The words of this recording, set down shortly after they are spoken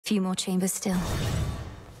Few more chambers still.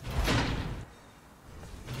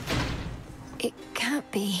 It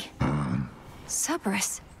can't be.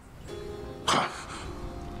 Cerberus.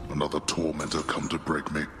 Another tormentor come to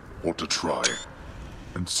break me, or to try.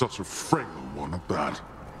 And such a frail one at that.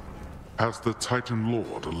 Has the Titan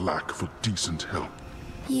Lord a lack for decent help?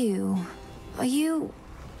 Are you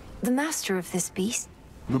the master of this beast?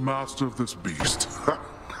 The master of this beast?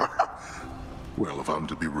 Well, if I'm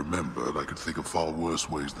to be remembered, I could think of far worse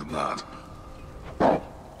ways than that.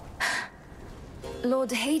 Lord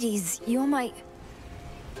Hades, you're my...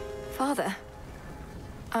 father.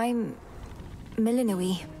 I'm...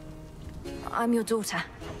 Melinoe. I'm your daughter.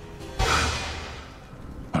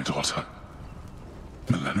 My daughter?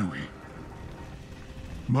 Melinoe?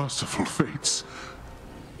 Merciful fates.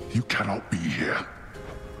 You cannot be here.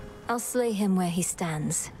 I'll slay him where he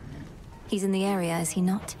stands. He's in the area, is he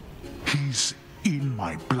not? He's in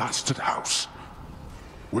my blasted house.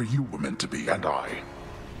 Where you were meant to be, and I.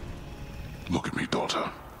 Look at me, daughter.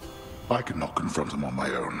 I cannot confront him on my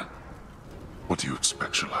own. What do you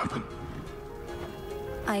expect shall happen?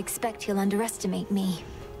 I expect he'll underestimate me.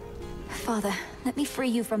 Father, let me free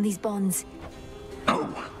you from these bonds. No.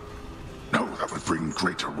 No, that would bring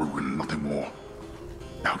greater ruin, nothing more.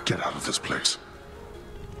 Now get out of this place.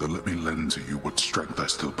 Then let me lend to you what strength I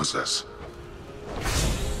still possess.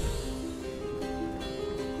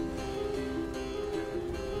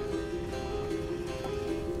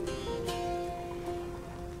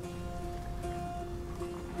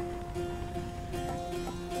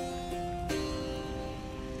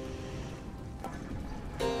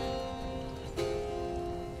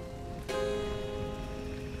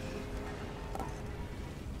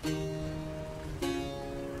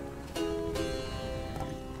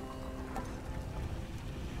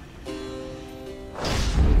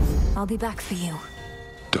 I'll be back for you.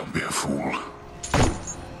 Don't be a fool.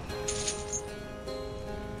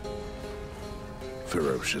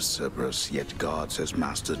 Ferocious Cerberus yet guards his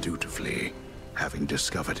master dutifully, having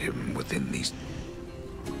discovered him within these...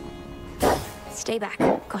 Stay back.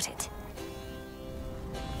 Got it.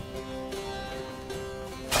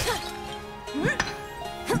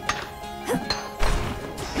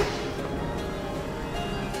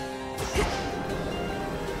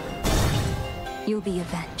 You'll be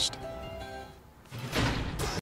avenged.